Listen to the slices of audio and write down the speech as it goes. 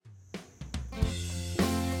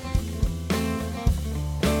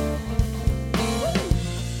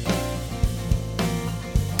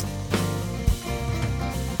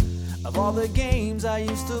all the games I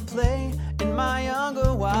used to play in my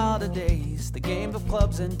younger, wilder days. The game of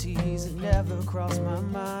clubs and tees, it never crossed my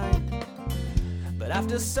mind. But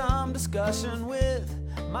after some discussion with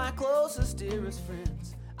my closest, dearest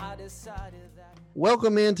friends, I decided that...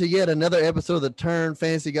 Welcome into yet another episode of the Turn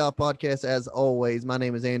Fantasy Golf Podcast. As always, my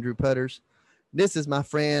name is Andrew Putters. This is my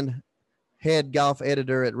friend, head golf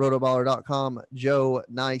editor at rotoballer.com, Joe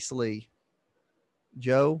Nicely.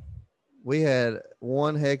 Joe, we had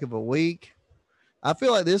one heck of a week. I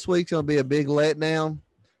feel like this week's going to be a big letdown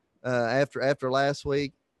after last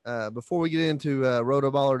week. Before we get into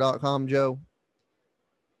rotoballer.com, Joe,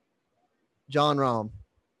 Jon Rahm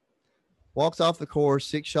walks off the course,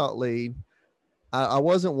 6-shot lead. I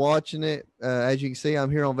wasn't watching it. As you can see,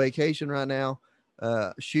 I'm here on vacation right now,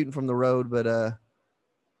 shooting from the road. But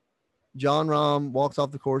Jon Rahm walks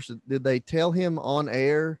off the course. Did they tell him on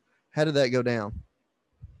air? How did that go down?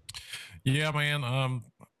 Yeah, man.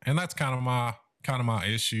 And that's kind of my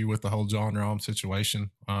issue with the whole Jon Rahm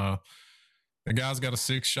situation. The guy's got a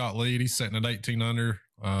 6-shot lead. He's sitting at 18 under.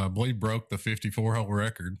 I believe broke the 54-hole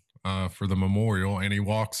record for the Memorial, and he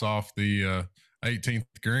walks off the 18th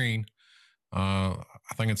green. I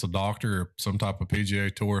think it's a doctor or some type of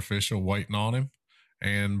PGA Tour official waiting on him,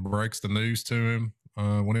 and breaks the news to him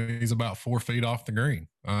when he's about 4 feet off the green,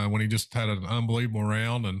 when he just had an unbelievable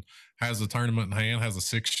round and has the tournament in hand, has a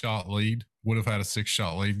 6-shot lead, would have had a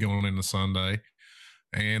 6-shot lead going into Sunday.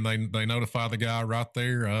 And they notify the guy right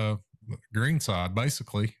there, greenside,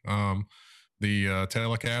 basically. The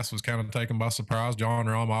telecast was kind of taken by surprise. Jon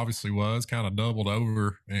Rahm obviously was kind of doubled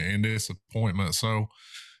over in disappointment. So,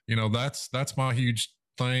 you know, that's my huge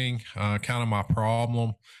thing, kind of my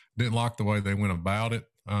problem. Didn't like the way they went about it.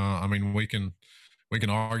 I mean, we can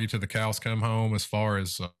argue till the cows come home as far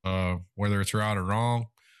as whether it's right or wrong.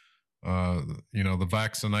 You know, the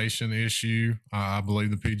vaccination issue, I believe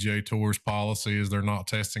the PGA Tour's policy is they're not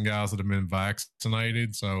testing guys that have been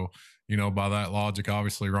vaccinated. So, you know, by that logic,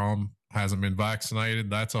 obviously Rahm hasn't been vaccinated.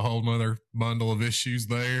 That's a whole nother bundle of issues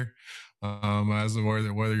there, as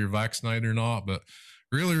to whether you're vaccinated or not. But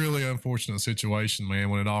really, really unfortunate situation, man,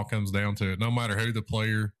 when it all comes down to it. No matter who the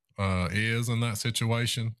player is in that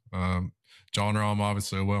situation. Jon Rahm,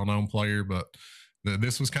 obviously a well-known player, but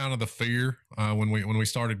this was kind of the fear when we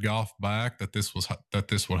started golf back that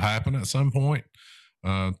this would happen at some point.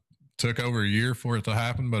 Took over a year for it to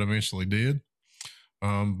happen, but eventually did.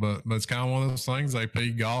 But it's kind of one of those things.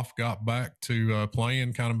 AP Golf got back to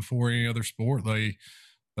playing kind of before any other sport. They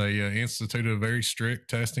instituted a very strict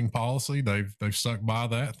testing policy. They've stuck by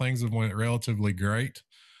that. Things have went relatively great.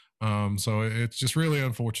 So it's just really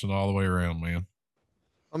unfortunate all the way around, man.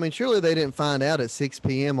 I mean, surely they didn't find out at 6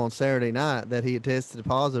 p.m. on Saturday night that he had tested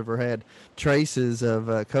positive or had traces of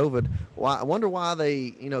COVID. I wonder why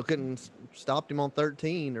they, couldn't stop him on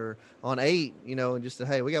 13 or on 8, and just said,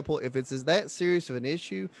 hey, we got to pull. If it's that serious of an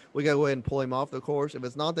issue, we got to go ahead and pull him off the course. If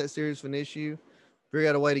it's not that serious of an issue, figure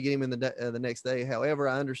out a way to get him in the next day. However,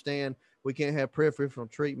 I understand we can't have preferential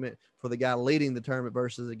treatment for the guy leading the tournament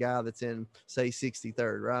versus a guy that's in, say,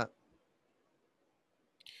 63rd, right?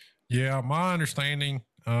 Yeah, my understanding,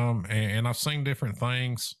 and I've seen different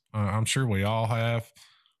things. I'm sure we all have.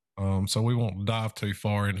 So we won't dive too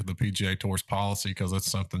far into the PGA Tour's policy because that's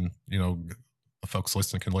something, folks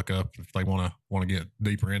listening can look up if they want to get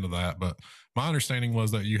deeper into that. But my understanding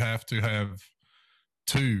was that you have to have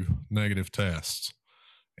 2 negative tests,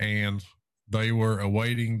 and they were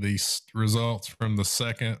awaiting the results from the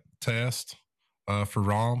second test for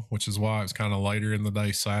Rahm, which is why it's kind of later in the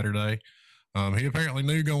day Saturday. He apparently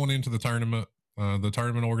knew going into the tournament. The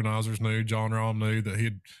tournament organizers knew, Jon Rahm knew that he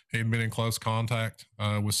had been in close contact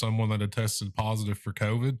with someone that had tested positive for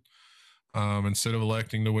COVID. Instead of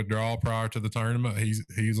electing to withdraw prior to the tournament,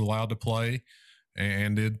 he's allowed to play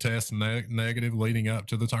and did test negative leading up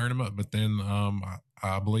to the tournament. But then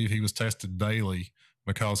I believe he was tested daily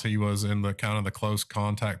because he was in the kind of the close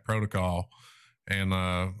contact protocol. And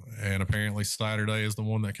apparently Saturday is the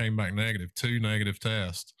one that came back negative, 2 negative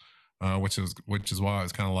tests. Which is why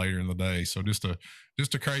it's kind of later in the day. So just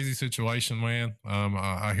a crazy situation, man.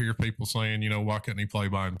 I hear people saying, why couldn't he play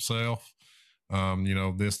by himself?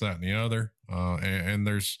 This, that, and the other. And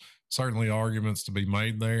there's certainly arguments to be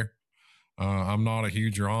made there. I'm not a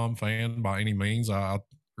huge Rahm fan by any means. I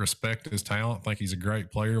respect his talent. I think he's a great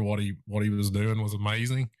player. What he was doing was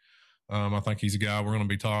amazing. I think he's a guy we're going to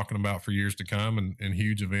be talking about for years to come in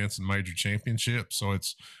huge events and major championships. So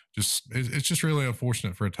it's just really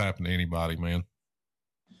unfortunate for it to happen to anybody, man.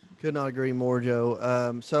 Could not agree more, Joe.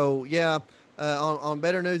 On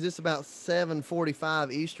better news, it's about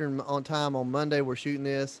 7:45 Eastern on time on Monday. We're shooting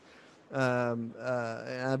this. And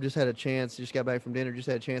I've just had a chance, just got back from dinner, just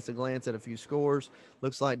had a chance to glance at a few scores.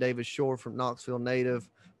 Looks like David Shore from Knoxville native,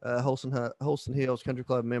 Holston Hills Country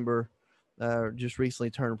Club member, just recently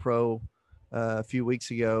turned pro a few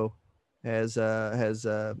weeks ago, has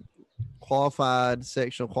qualified,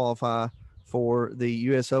 sectional qualify for the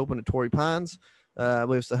U.S. Open at Torrey Pines. I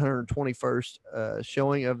believe it's the 121st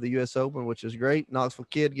showing of the U.S. Open, which is great. Knoxville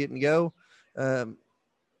kid getting to go. Um,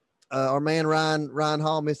 our man Ryan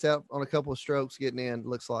Hall missed out on a couple of strokes getting in.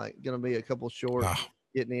 Looks like going to be a couple short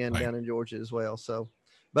getting in down in Georgia as well. So,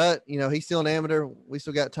 but he's still an amateur. We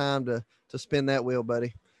still got time to spin that wheel,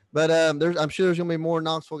 buddy. But I'm sure there's going to be more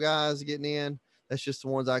Knoxville guys getting in. That's just the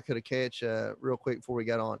ones I could have catch real quick before we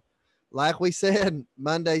got on. Like we said,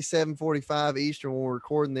 Monday 7:45 Eastern when we're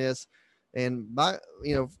recording this, and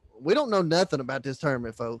we don't know nothing about this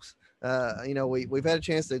tournament, folks. We've had a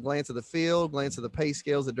chance to glance at the field, glance at the pay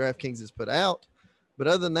scales that DraftKings has put out. But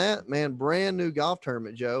other than that, man, brand new golf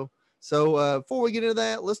tournament, Joe. So before we get into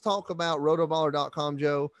that, let's talk about rotoballer.com,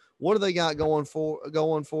 Joe. What do they got going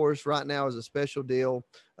for us right now as a special deal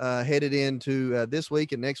headed into this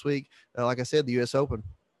week and next week? Like I said, the U.S. Open.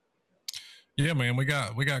 Yeah, man, we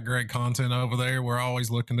got great content over there. We're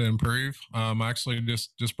always looking to improve. Actually,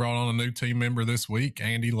 just brought on a new team member this week,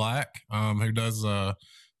 Andy Lack, who does the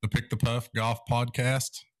Pick the Puff Golf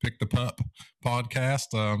Podcast, Pick the Pup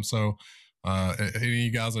Podcast. So any of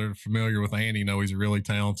you guys that are familiar with Andy know he's a really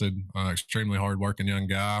talented, extremely hardworking young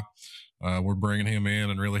guy. We're bringing him in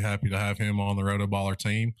and really happy to have him on the Rotoballer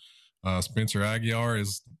team. Spencer Aguiar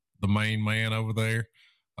is the main man over there.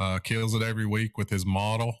 Kills it every week with his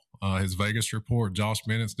model, his Vegas report. Josh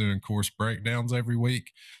Bennett's doing course breakdowns every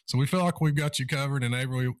week. So we feel like we've got you covered in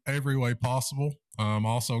every way possible.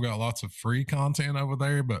 Also got lots of free content over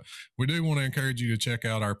there, but we do want to encourage you to check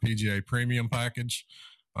out our PGA Premium package.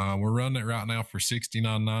 We're running it right now for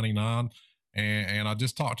 $69.99. And I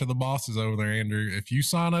just talked to the bosses over there, Andrew. If you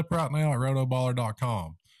sign up right now at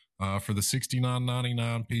rotoballer.com for the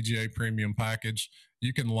 $69.99 PGA Premium package,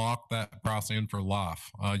 you can lock that price in for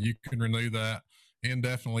life. You can renew that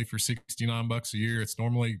indefinitely for $69 a year. It's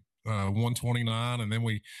normally $129, and then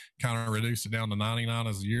we kind of reduce it down to $99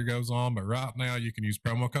 as the year goes on. But right now, you can use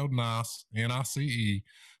promo code NICE, NICE,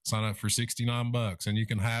 sign up for $69, and you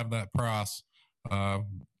can have that price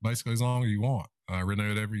basically as long as you want.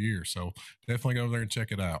 Renew it every year. So definitely go over there and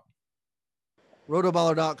check it out.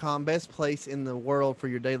 Rotoballer.com, best place in the world for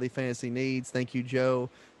your daily fantasy needs. Thank you, Joe.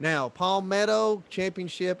 Now, Palmetto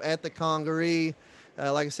Championship at the Congaree.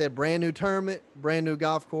 Like I said, brand new tournament, brand new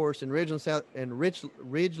golf course in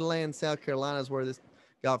Ridgeland, South Carolina is where this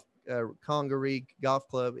Congaree Golf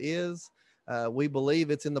Club is. We believe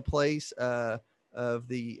it's in the place of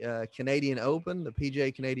the Canadian Open, the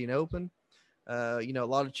PGA Canadian Open. A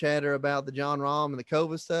lot of chatter about the John Rahm and the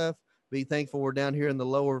COVID stuff. Be thankful we're down here in the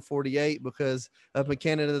lower 48 because up in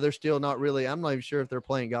Canada, they're still not really, I'm not even sure if they're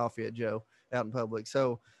playing golf yet, Joe, out in public.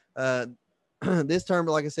 So this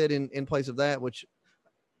tournament, like I said, in place of that, which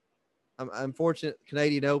I'm fortunate,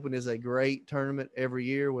 Canadian Open is a great tournament every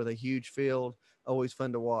year with a huge field, always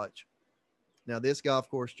fun to watch. Now, this golf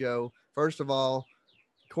course, Joe, first of all,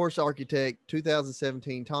 course architect,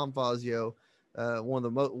 2017, Tom Fazio, one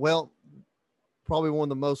of the probably one of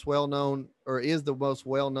the most well-known, or is the most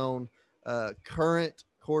well-known current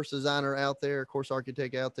course designer out there, course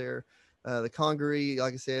architect out there. The Congaree,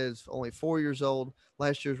 like I said, is only 4 years old.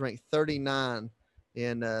 Last year was ranked 39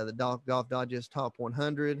 in the Golf Digest Top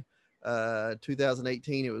 100.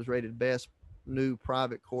 2018, it was rated best new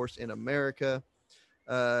private course in America.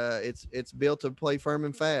 It's built to play firm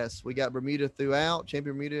and fast. We got Bermuda throughout,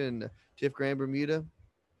 Champion Bermuda and Tiff Grand Bermuda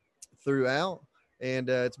throughout. And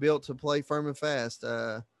it's built to play firm and fast.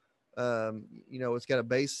 It's got a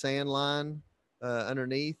base sand line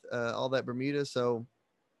underneath all that Bermuda. So,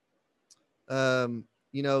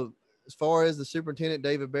 as far as the superintendent,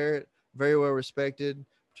 David Barrett, very well respected.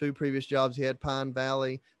 2 previous jobs he had, Pine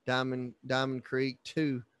Valley, Diamond Creek,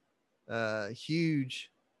 2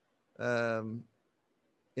 huge in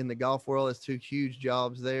the golf world. It's 2 huge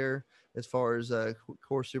jobs there as far as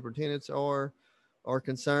course superintendents are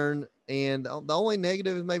concerned. And the only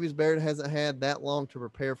negative is maybe Barrett hasn't had that long to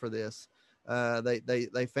prepare for this.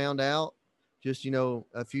 They found out just,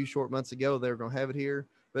 a few short months ago they were going to have it here.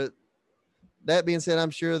 But that being said,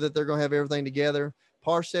 I'm sure that they're going to have everything together.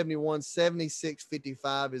 Par 71,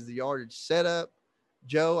 76.55 is the yardage setup.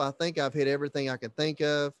 Joe, I think I've hit everything I can think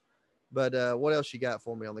of. But what else you got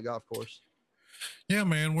for me on the golf course? Yeah,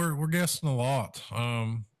 man, we're guessing a lot.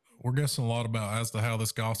 we're guessing a lot about as to how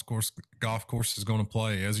this golf course is going to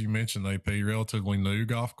play. As you mentioned, AP, relatively new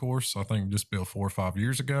golf course. I think just built 4 or 5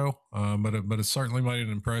 years ago, but it certainly made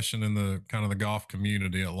an impression in the kind of the golf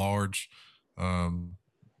community at large.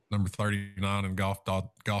 Number 39 in Golf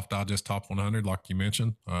Digest Top 100, like you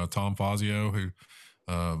mentioned, Tom Fazio, who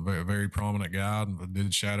very, very prominent guy,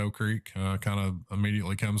 did Shadow Creek, kind of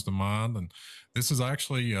immediately comes to mind. And this is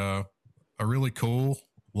actually a really cool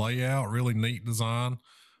layout, really neat design.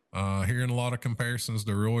 Hearing a lot of comparisons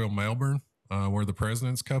to Royal Melbourne, where the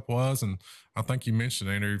President's Cup was. And I think you mentioned,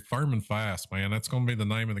 Andrew, firm and fast, man. That's going to be the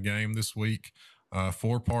name of the game this week.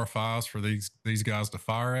 4 par 5s for these guys to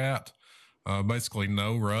fire at. Basically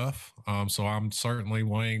no rough. So I'm certainly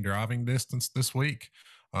weighing driving distance this week.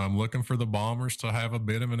 I'm looking for the Bombers to have a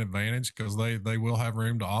bit of an advantage because they will have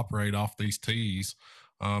room to operate off these tees.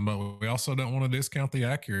 But we also don't want to discount the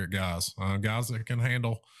accurate guys, guys that can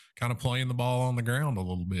handle kind of playing the ball on the ground a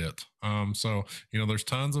little bit. So, there's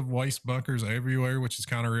tons of waste bunkers everywhere, which is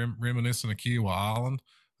kind of reminiscent of Kiowa Island,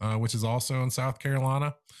 which is also in South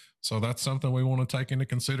Carolina. So that's something we want to take into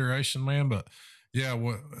consideration, man. But yeah,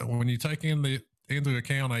 when you take into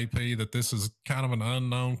account, AP, that this is kind of an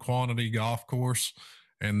unknown quantity golf course,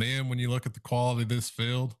 and then when you look at the quality of this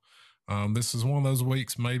field, this is one of those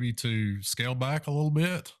weeks maybe to scale back a little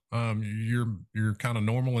bit. Your kind of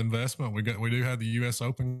normal investment. We do have the U.S.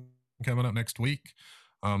 Open coming up next week,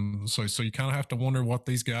 so you kind of have to wonder what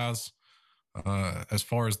these guys, as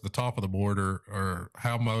far as the top of the board, or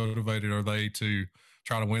how motivated are they to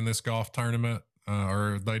try to win this golf tournament,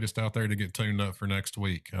 or are they just out there to get tuned up for next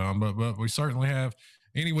week? But we certainly have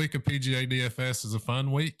any week of PGA DFS is a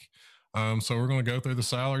fun week. So we're going to go through the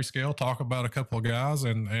salary scale, talk about a couple of guys,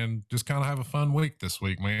 and just kind of have a fun week this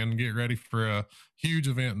week, man. Get ready for a huge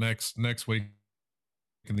event next week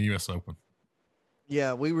in the U.S. Open.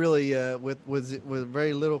 Yeah, we really with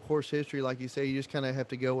very little course history, like you say, you just kind of have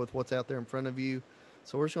to go with what's out there in front of you.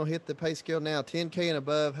 So we're just going to hit the pay scale now. 10K and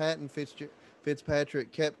above: Hatton,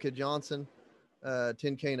 Fitzpatrick, Koepka, Johnson.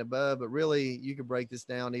 10K and above, but really you could break this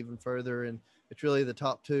down even further, and it's really the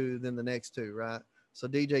top 2, then the next 2, right? So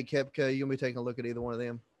DJ, Koepka, you'll be taking a look at either one of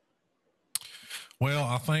them. Well,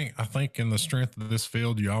 I think in the strength of this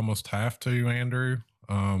field, you almost have to, Andrew.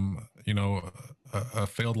 A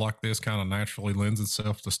field like this kind of naturally lends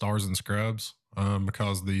itself to stars and scrubs,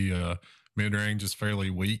 because the mid range is fairly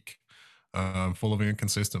weak, full of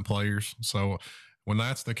inconsistent players. So when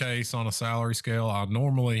that's the case on a salary scale, I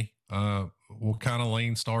normally will kind of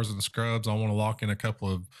lean stars and scrubs. I want to lock in a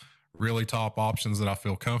couple of really top options that I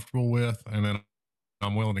feel comfortable with, and then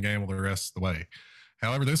I'm willing to gamble the rest of the way.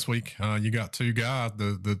 However, this week, you got 2 guys,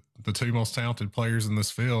 the 2 most talented players in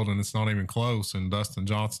this field, and it's not even close. And Dustin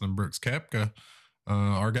Johnson and Brooks Koepka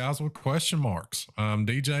are guys with question marks.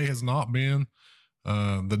 DJ has not been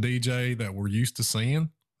the DJ that we're used to seeing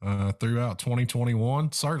throughout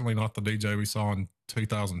 2021. Certainly not the DJ we saw in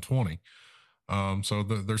 2020. So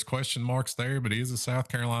there's question marks there, but he is a South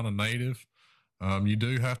Carolina native. You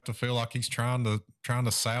do have to feel like he's trying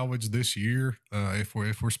to salvage this year, if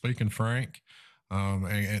we're speaking frank,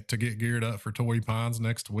 and to get geared up for Torrey Pines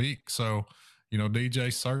next week. So,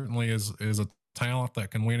 DJ certainly is a talent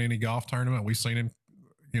that can win any golf tournament. We've seen him,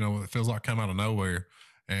 it feels like come out of nowhere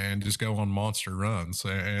and just go on monster runs,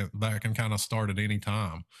 and that can kind of start at any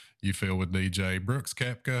time, you feel, with DJ. Brooks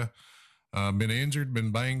Koepka, been injured,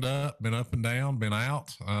 been banged up, been up and down, been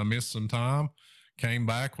out, missed some time. Came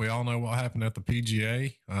back. We all know what happened at the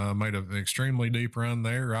PGA. Made an extremely deep run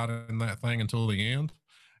there, right in that thing until the end.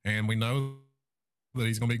 And we know that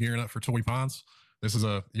he's going to be gearing up for Torrey Pines. This is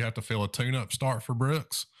you have to feel a tune-up start for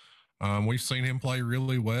Brooks. We've seen him play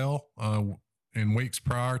really well in weeks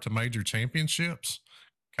prior to major championships,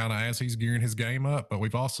 kind of as he's gearing his game up. But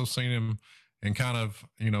we've also seen him in kind of,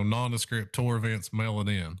 nondescript tour events mail it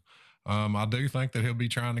in. I do think that he'll be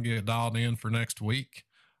trying to get dialed in for next week.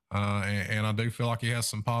 And I do feel like he has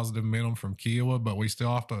some positive momentum from Kiowa, but we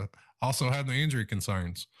still have to also have the injury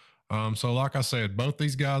concerns. So like I said, both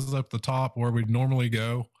these guys up the top where we'd normally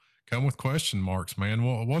go come with question marks, man.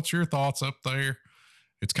 What's your thoughts up there?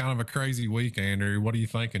 It's kind of a crazy week, Andrew. What are you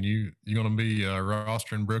thinking? You going to be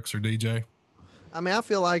rostering Brooks or DJ? I mean, I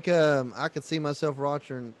feel like I could see myself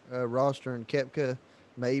rostering Koepka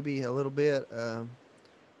maybe a little bit.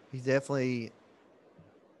 He's definitely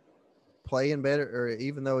playing better, or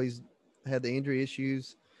even though he's had the injury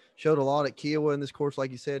issues, showed a lot at Kiowa in this course, like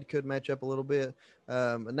you said, could match up a little bit.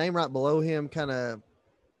 A name right below him kind of,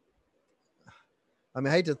 I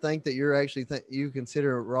hate to think that you're actually you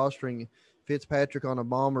consider rostering Fitzpatrick on a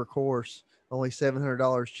bomber course only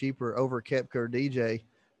 $700 cheaper over Koepka or DJ,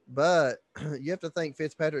 but you have to think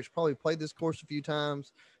Fitzpatrick's probably played this course a few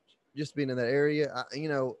times, just being in that area.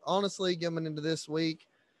 Honestly, coming into this week,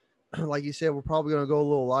 like you said, we're probably going to go a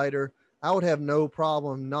little lighter. I would have no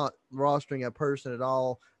problem not rostering a person at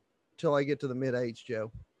all till I get to the mid-8s,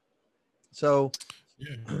 Joe. So,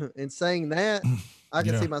 Yeah. in saying that, I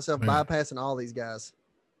can Yeah. see myself Man. bypassing all these guys.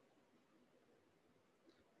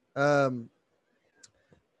 Um,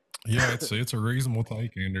 Yeah, it's a reasonable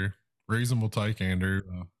take, Andrew. Reasonable take, Andrew.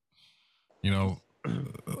 You know,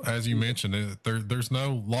 as you mentioned, there's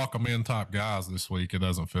no lock 'em in type guys this week. It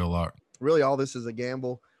doesn't feel like. really, all this is a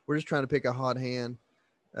gamble. We're just trying to pick a hot hand.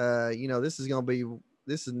 This is going to be.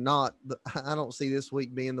 This is not. I don't see this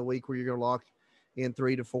week being the week where you're going to lock in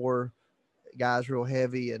 3 to 4 guys real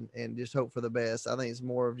heavy and just hope for the best. I think it's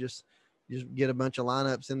more of just get a bunch of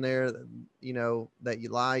lineups in there that, that you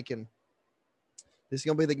like, and this is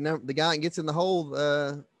going to be the guy that gets in the hole.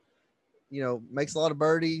 Makes a lot of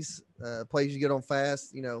birdies, plays you good on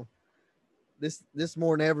fast. This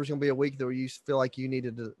more than ever is going to be a week where you feel like you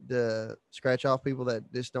needed to scratch off people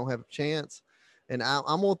that just don't have a chance. And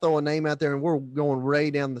I'm going to throw a name out there, and we're going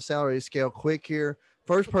way down the salary scale quick here.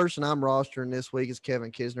 First person I'm rostering this week is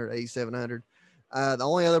Kevin Kisner at 8,700. The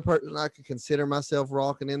only other person I could consider myself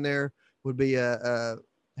rocking in there would be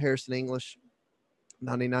Harrison English,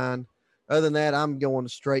 99. Other than that, I'm going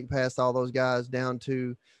straight past all those guys down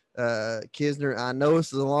to Kisner. I know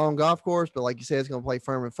this is a long golf course, but like you said, it's going to play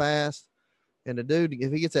firm and fast. And the dude,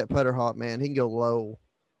 if he gets that putter hot, man, he can go low,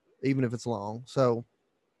 even if it's long. So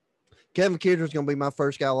Kevin Kisner is going to be my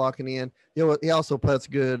first guy locking in. He also putts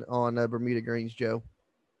good on Bermuda greens, Joe.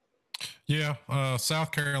 Yeah,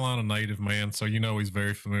 South Carolina native, man. So he's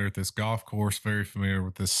very familiar with this golf course, very familiar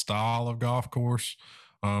with this style of golf course.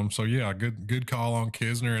 So yeah, good call on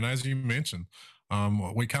Kisner. And as you mentioned,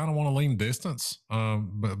 we kind of want to lean distance,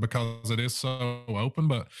 but because it is so open.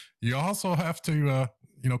 But you also have to,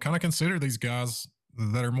 kind of consider these guys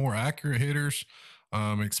that are more accurate hitters,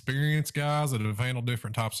 experienced guys that have handled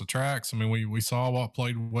different types of tracks. I mean, we saw what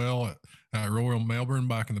played well at Royal Melbourne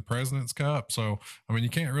back in the President's Cup. So, I mean, you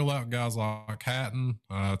can't rule out guys like Hatton,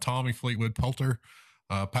 Tommy Fleetwood Poulter,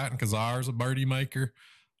 Patton Kazire is a birdie maker.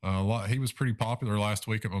 He was pretty popular last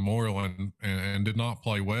week at Memorial and did not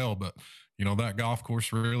play well, but that golf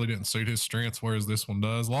course really didn't suit his strengths, whereas this one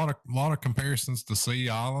does. A lot of comparisons to Sea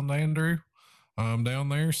Island, Andrew, down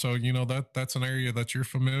there. So that's an area that you're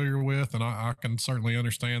familiar with, and I can certainly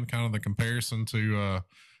understand kind of the comparison to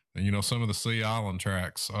some of the Sea Island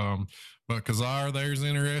tracks. But Kazire there's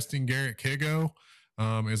interesting. Garrett Kigo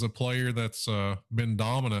is a player that's been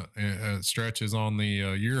dominant at stretches on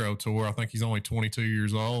the Euro Tour. I think he's only 22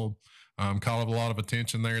 years old. Caught a lot of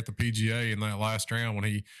attention there at the PGA in that last round when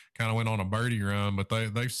he kind of went on a birdie run. But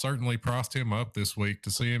they've certainly priced him up this week. To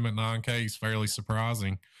see him at 9K is fairly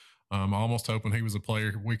surprising. Almost hoping he was a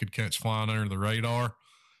player we could catch flying under the radar.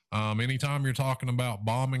 Anytime you're talking about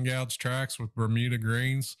bomb and gouge tracks with Bermuda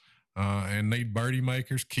greens and need birdie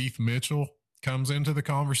makers, Keith Mitchell comes into the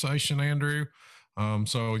conversation, Andrew.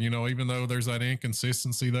 So, even though there's that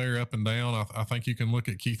inconsistency there up and down, I think you can look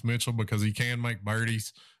at Keith Mitchell because he can make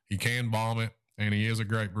birdies, he can bomb it, and he is a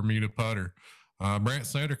great Bermuda putter. Brant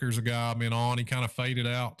Snedeker's a guy I've been on. He kind of faded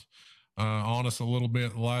out on us a little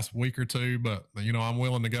bit the last week or two, but, I'm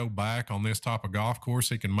willing to go back on this type of golf course.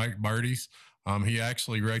 He can make birdies. He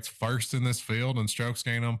actually rates first in this field in strokes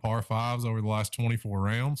gained on par fives over the last 24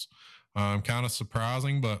 rounds. Kind of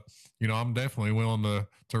surprising, but I'm definitely willing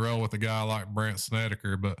to roll with a guy like Brant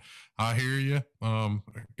Snedeker. But I hear you.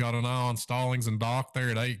 Got an eye on Stallings and Doc there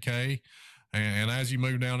at 8K. And as you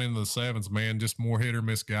move down into the sevens, man, just more hit or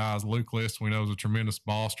miss guys. Luke List, we know, is a tremendous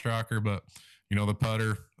ball striker, but the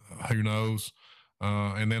putter, who knows?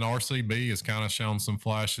 And then RCB has kind of shown some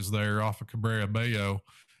flashes there off of Cabrera Bello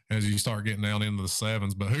as you start getting down into the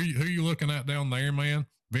sevens. But who you looking at down there, man?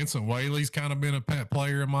 Vincent Whaley's kind of been a pet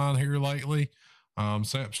player of mine here lately.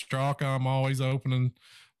 Sepp Straka, I'm always opening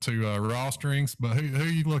to rosterings. But who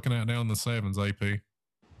you looking at down in the sevens, AP?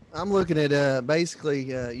 I'm looking at basically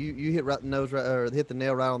you hit hit the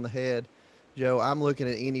nail right on the head, Joe. I'm looking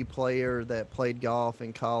at any player that played golf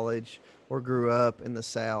in college or grew up in the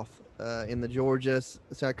South, in the Georgia,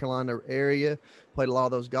 South Carolina area. Played a lot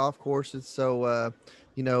of those golf courses. So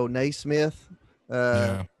Naismith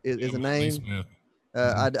is a name. Naismith.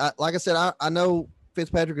 I like I said, I know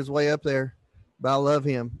Fitzpatrick is way up there, but I love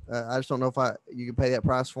him. I just don't know if you can pay that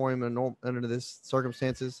price for him under this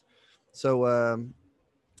circumstances. So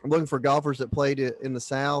I'm looking for golfers that played in the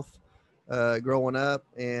South growing up,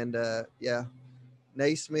 and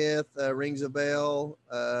Naismith rings a bell.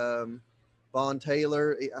 Vaughn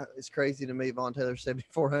Taylor, it's crazy to me. Vaughn Taylor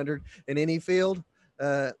 7,400 in any field,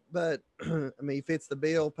 but I mean he fits the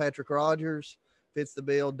bill. Patrick Rogers. fits the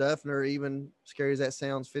bill. Duffner, even scary as that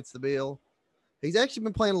sounds, fits the bill. He's actually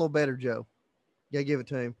been playing a little better, Joe. Yeah, give it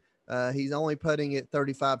to him. He's only putting it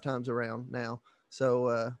 35 times around now.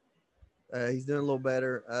 So he's doing a little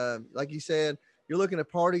better. Like you said, you're looking at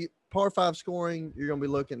par 5 scoring. You're going to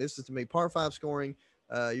be looking, this is to me, par 5 scoring.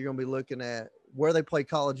 You're going to be looking at where they play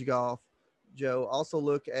college golf, Joe. Also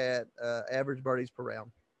look at average birdies per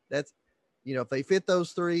round. That's, if they fit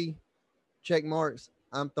those 3 check marks,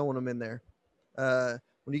 I'm throwing them in there.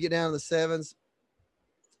 When you get down to the 7s,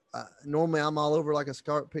 normally I'm all over like a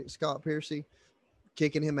Scott Piercy.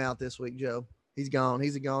 Kicking him out this week, Joe. He's gone.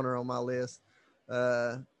 He's a goner on my list.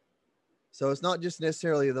 So it's not just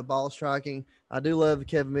necessarily the ball striking. I do love the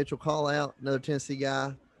Kevin Mitchell call out, another Tennessee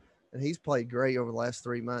guy, and he's played great over the last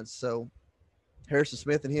 3 months. So Harrison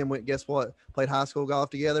Smith and him went, guess what? Played high school golf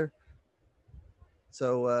together.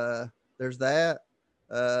 So there's that.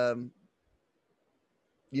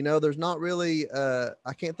 There's not really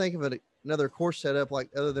I can't think of another course setup like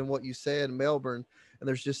other than what you said in Melbourne, and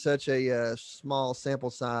there's just such a small sample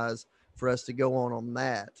size for us to go on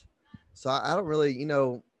that. So I don't really,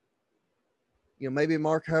 maybe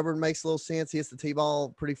Mark Hubbard makes a little sense. He hits the tee ball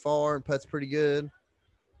pretty far and putts pretty good.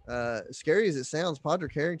 Scary as it sounds,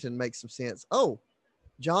 Padraig Harrington makes some sense. Oh,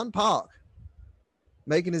 John Pock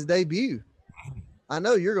making his debut. I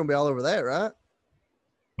know you're going to be all over that, right?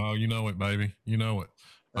 Oh, you know it, baby. You know it.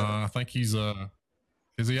 I think he's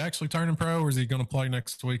is he actually turning pro, or is he going to play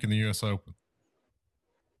next week in the U.S. Open?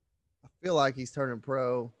 I feel like he's turning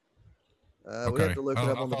pro. Okay. We have to look it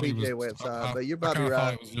up on the PGA website, but you're about to be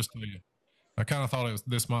right. I kind of thought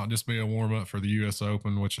this might just be a warm up for the U.S.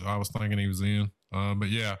 Open, which I was thinking he was in. But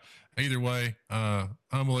yeah, either way,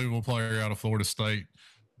 unbelievable player out of Florida State.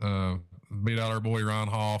 Beat out our boy Ryan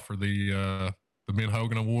Hall for the Ben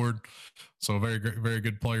Hogan Award. So a very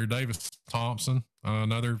good player. Davis Thompson,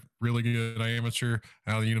 another really good amateur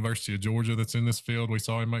out of the University of Georgia that's in this field. We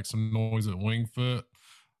saw him make some noise at Wingfoot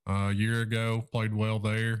a year ago, played well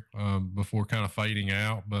there before kind of fading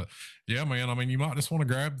out. But yeah, man, I mean, you might just want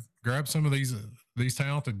to grab some of these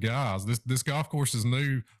talented guys. This golf course is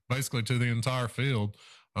new basically to the entire field.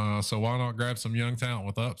 So why not grab some young talent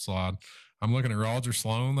with upside? I'm looking at Roger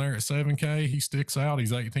Sloan there at 7K. He sticks out.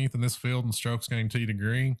 He's 18th in this field in strokes gained tee to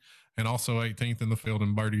green, and also 18th in the field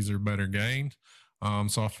in birdies are better gained.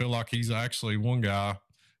 So I feel like he's actually one guy.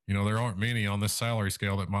 There aren't many on this salary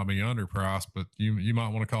scale that might be underpriced, but you might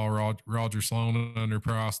want to call Roger Sloan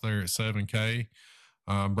underpriced there at 7K.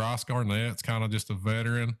 Bryce Garnett's kind of just a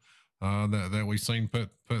veteran that we've seen put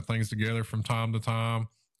things together from time to time.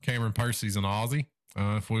 Cameron Percy's an Aussie.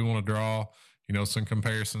 If we want to draw some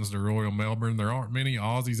comparisons to Royal Melbourne, there aren't many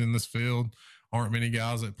Aussies in this field, aren't many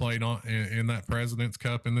guys that played in that President's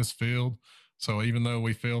Cup in this field. So even though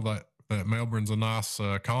we feel that Melbourne's a nice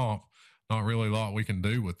comp, not really a lot we can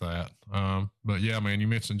do with that. But yeah, man, you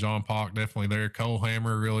mentioned John Pock, definitely there. Cole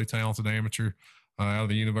Hammer, really talented amateur out of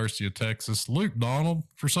the University of Texas. Luke Donald,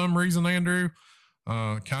 for some reason, Andrew,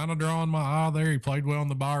 kind of drawing my eye there. He played well in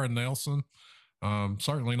the Byron Nelson.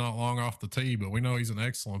 Certainly not long off the tee, but we know he's an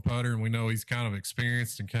excellent putter, and we know he's kind of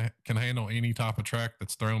experienced and can handle any type of track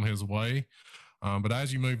that's thrown his way. But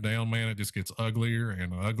as you move down, man, it just gets uglier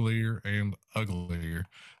and uglier and uglier.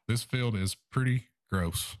 This field is pretty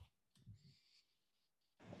gross.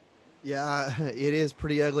 Yeah, it is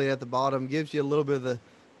pretty ugly at the bottom. Gives you a little bit of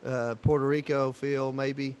the Puerto Rico feel,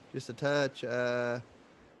 maybe just a touch.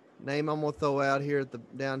 Name I'm going to throw out here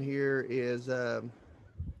down here is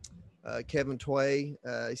Kevin Tway.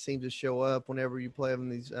 He seems to show up whenever you play him in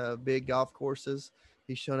these big golf courses.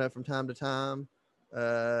 He's shown up from time to time.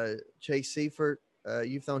 Chase Seifert,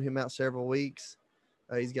 you've thrown him out several weeks.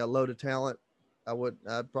 He's got a load of talent.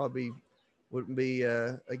 I probably wouldn't be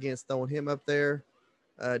against throwing him up there.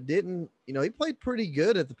 He played pretty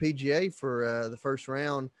good at the PGA for the first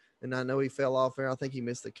round, and I know he fell off there. I think he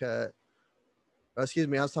missed the cut. Excuse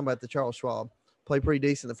me, I was talking about the Charles Schwab. Played pretty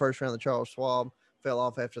decent the first round of the Charles Schwab. Fell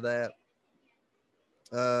off after that.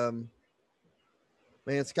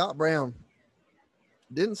 Man, Scott Brown.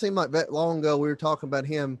 Didn't seem like that long ago we were talking about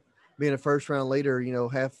him being a first-round leader,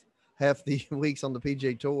 half the weeks on the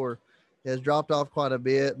PGA Tour. He has dropped off quite a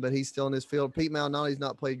bit, but he's still in his field. Pete Maldonadi's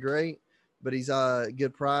not played great, but he's a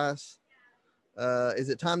good price. Is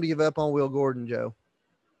it time to give up on Will Gordon, Joe?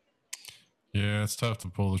 Yeah, it's tough to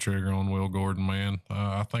pull the trigger on Will Gordon, man.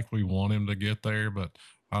 I think we want him to get there, but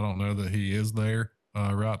I don't know that he is there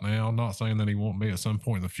right now. I'm not saying that he won't be at some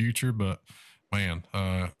point in the future, but man,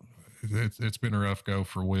 it's been a rough go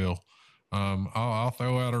for Will. I'll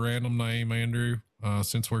throw out a random name, Andrew,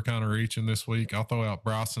 since we're kind of reaching this week. I'll throw out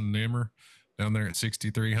Bryson Nimmer down there at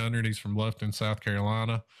 6,300. He's from Bluffton, South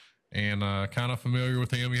Carolina. and kind of familiar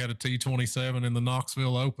with him. He had a T27 in the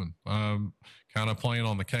Knoxville Open, kind of playing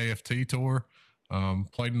on the KFT tour.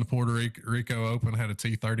 Played in the Puerto Rico Open, had a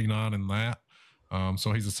T39 in that.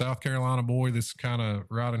 So he's a South Carolina boy. This is kind of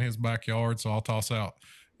right in his backyard. So I'll toss out.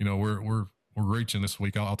 We're reaching this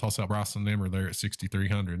week. I'll toss out Bryson Nimmer there at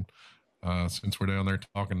 6,300. Since we're down there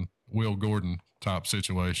talking Will Gordon type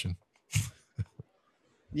situation.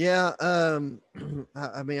 Yeah, I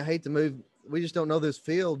mean, I hate to move. We just don't know this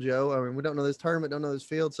field, Joe. I mean, we don't know this tournament, don't know this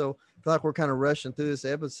field. So I feel like we're kind of rushing through this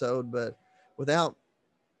episode, but without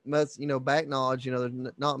much, back knowledge, there's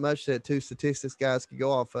not much that two statistics guys could go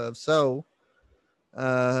off of. So,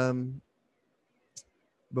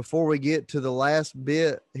 before we get to the last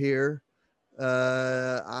bit here,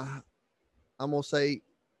 I'm going to say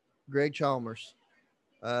Greg Chalmers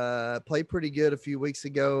played pretty good a few weeks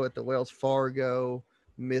ago at the Wells Fargo.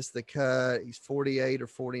 Missed the cut. He's 48 or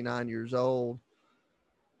 49 years old.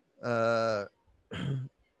 He's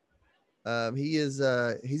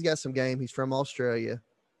got some game. He's from Australia.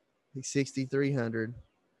 He's 6,300.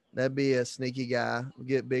 That'd be a sneaky guy. We'll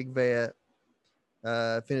get big vet.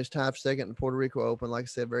 Finished tied for second in the Puerto Rico Open. Like I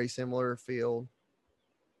said, very similar field.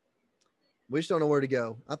 We just don't know where to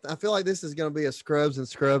go. I feel like this is going to be a scrubs and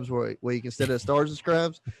scrubs week. Instead of stars and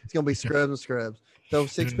scrubs, it's going to be scrubs and scrubs. Throw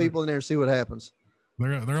 6 people in there and see what happens.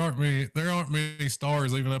 There aren't many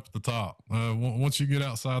stars even up at the top. Once you get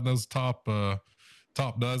outside those top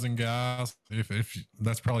dozen guys, if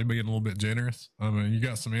that's probably being a little bit generous. I mean, you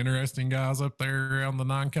got some interesting guys up there around the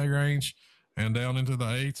 9K range and down into the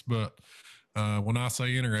 8s, but when I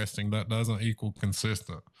say interesting, that doesn't equal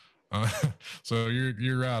consistent. So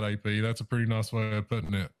you're right, AP. That's a pretty nice way of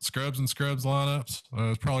putting it. Scrubs and scrubs lineups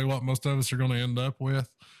is probably what most of us are going to end up with.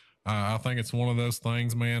 I think it's one of those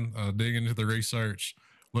things, man. Dig into the research.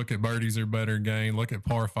 Look at birdies are better gain. Look at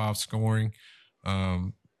par 5 scoring.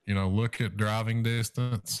 Look at driving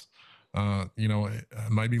distance.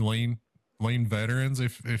 Maybe lean veterans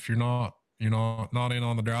if you're not in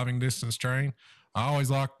on the driving distance train. I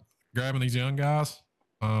always like grabbing these young guys.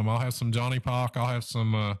 I'll have some Johnny Pock. I'll have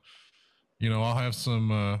some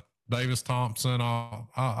Davis Thompson.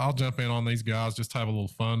 I'll jump in on these guys, just have a little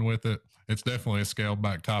fun with it. It's definitely a scaled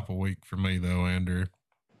back type of week for me, though, Andrew.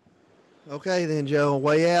 Okay, then, Joe.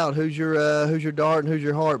 Way out. Who's your dart and who's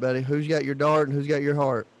your heart, buddy? Who's got your dart and who's got your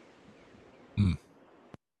heart?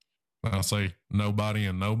 I'll say nobody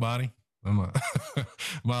and nobody. Am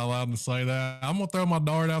I allowed to say that? I'm gonna throw my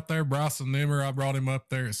dart out there. Bryson Nimmer. I brought him up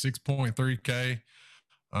there at 6.3K.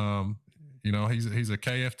 He's a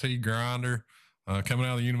KFT grinder. Coming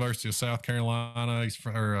out of the University of South Carolina.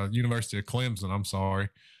 University of Clemson. I'm sorry.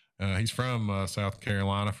 He's from South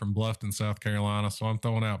Carolina, from Bluffton, South Carolina. So I'm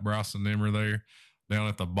throwing out Bryson Nimmer there down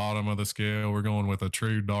at the bottom of the scale. We're going with a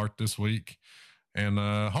true dart this week. And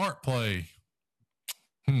heart play.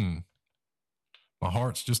 My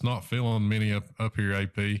heart's just not feeling many up here,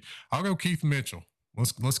 AP. I'll go Keith Mitchell.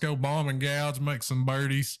 Let's go bomb and gouge, make some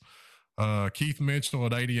birdies. Keith Mitchell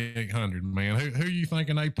at 8,800, man. Who you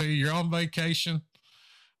thinking, AP? You're on vacation.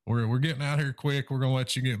 We're getting out here quick. We're going to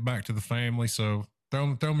let you get back to the family. So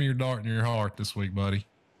throw me your dart and your heart this week, buddy.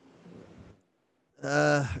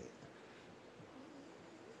 You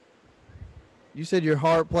said your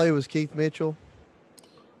heart play was Keith Mitchell?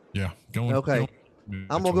 Yeah. Okay.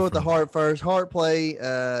 I'm going to go with the heart first. Heart play,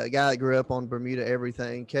 a guy that grew up on Bermuda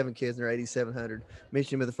everything, Kevin Kisner, 8,700.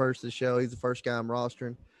 Mentioned him at the first of the show. He's the first guy I'm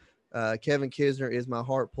rostering. Kevin Kisner is my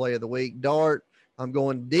heart play of the week. Dart, I'm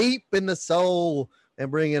going deep in the soul and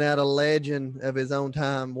bringing out a legend of his own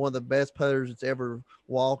time, one of the best putters that's ever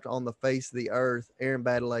walked on the face of the earth, Aaron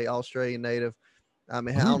Baddeley, Australian native. I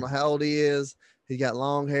mean, I don't know how old he is. He's got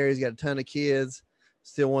long hair. He's got a ton of kids.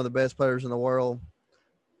 Still one of the best players in the world.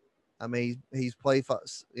 I mean, he's played,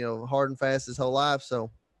 hard and fast his whole life. So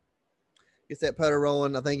gets that putter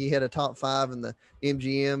rolling. I think he had a top 5 in the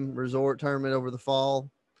MGM Resort tournament over the fall.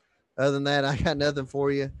 Other than that, I got nothing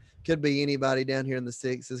for you. Could be anybody down here in the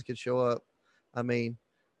 6s could show up. I mean,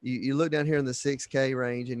 you look down here in the 6K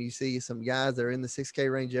range and you see some guys that are in the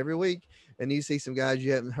 6K range every week, and you see some guys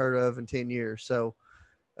you haven't heard of in 10 years. So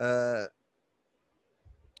I'm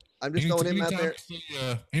just throwing him out there.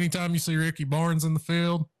 Anytime you see Ricky Barnes in the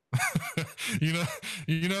field, the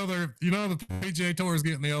PGA Tour is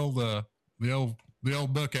getting the old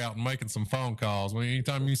book out and making some phone calls.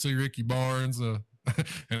 Anytime you see Ricky Barnes and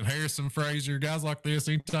Harrison Frazier, guys like this,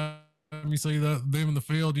 anytime you see them in the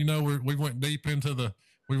field, we went deep into the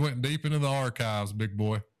archives, big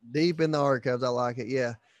boy. Deep in the archives, I like it.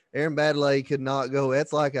 Yeah, Aaron Baddeley could not go.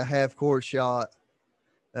 That's like a half court shot,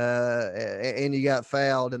 and you got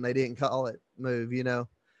fouled, and they didn't call it move.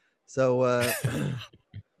 So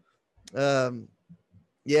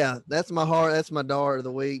Yeah, that's my heart. That's my dart of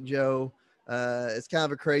the week, Joe. It's kind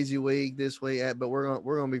of a crazy week this week, but we're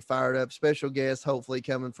gonna be fired up. Special guest hopefully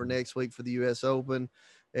coming for next week for the U.S. Open.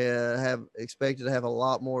 Have expected to have a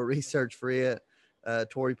lot more research for it.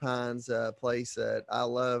 Torrey Pines place that I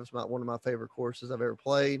love. It's one of my favorite courses I've ever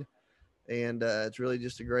played, and it's really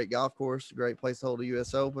just a great golf course, a great place to hold a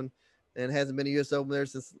U.S. Open. And it hasn't been a U.S. Open there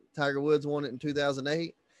since Tiger Woods won it in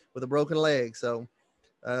 2008 with a broken leg. So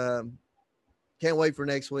can't wait for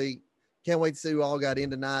next week. Can't wait to see who all got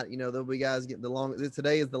in tonight. You know, there'll be guys getting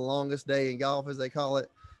today is the longest day in golf, as they call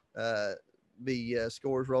it.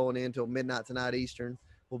 Scores rolling in until midnight tonight Eastern.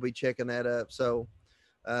 We'll be checking that up. So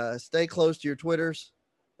stay close to your Twitters.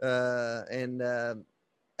 And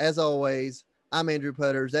as always, I'm Andrew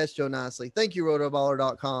Putters. That's Joe Nicely. Thank you,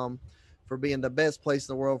 rotoballer.com, for being the best place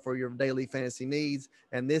in the world for your daily fantasy needs.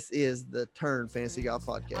 And this is the Turn Fantasy Golf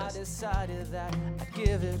Podcast. I decided that I'd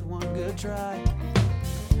give it one good try.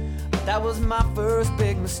 But that was my first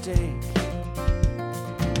big mistake.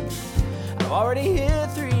 I've already hit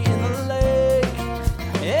 3 in the lake.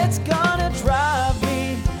 It's gonna dry.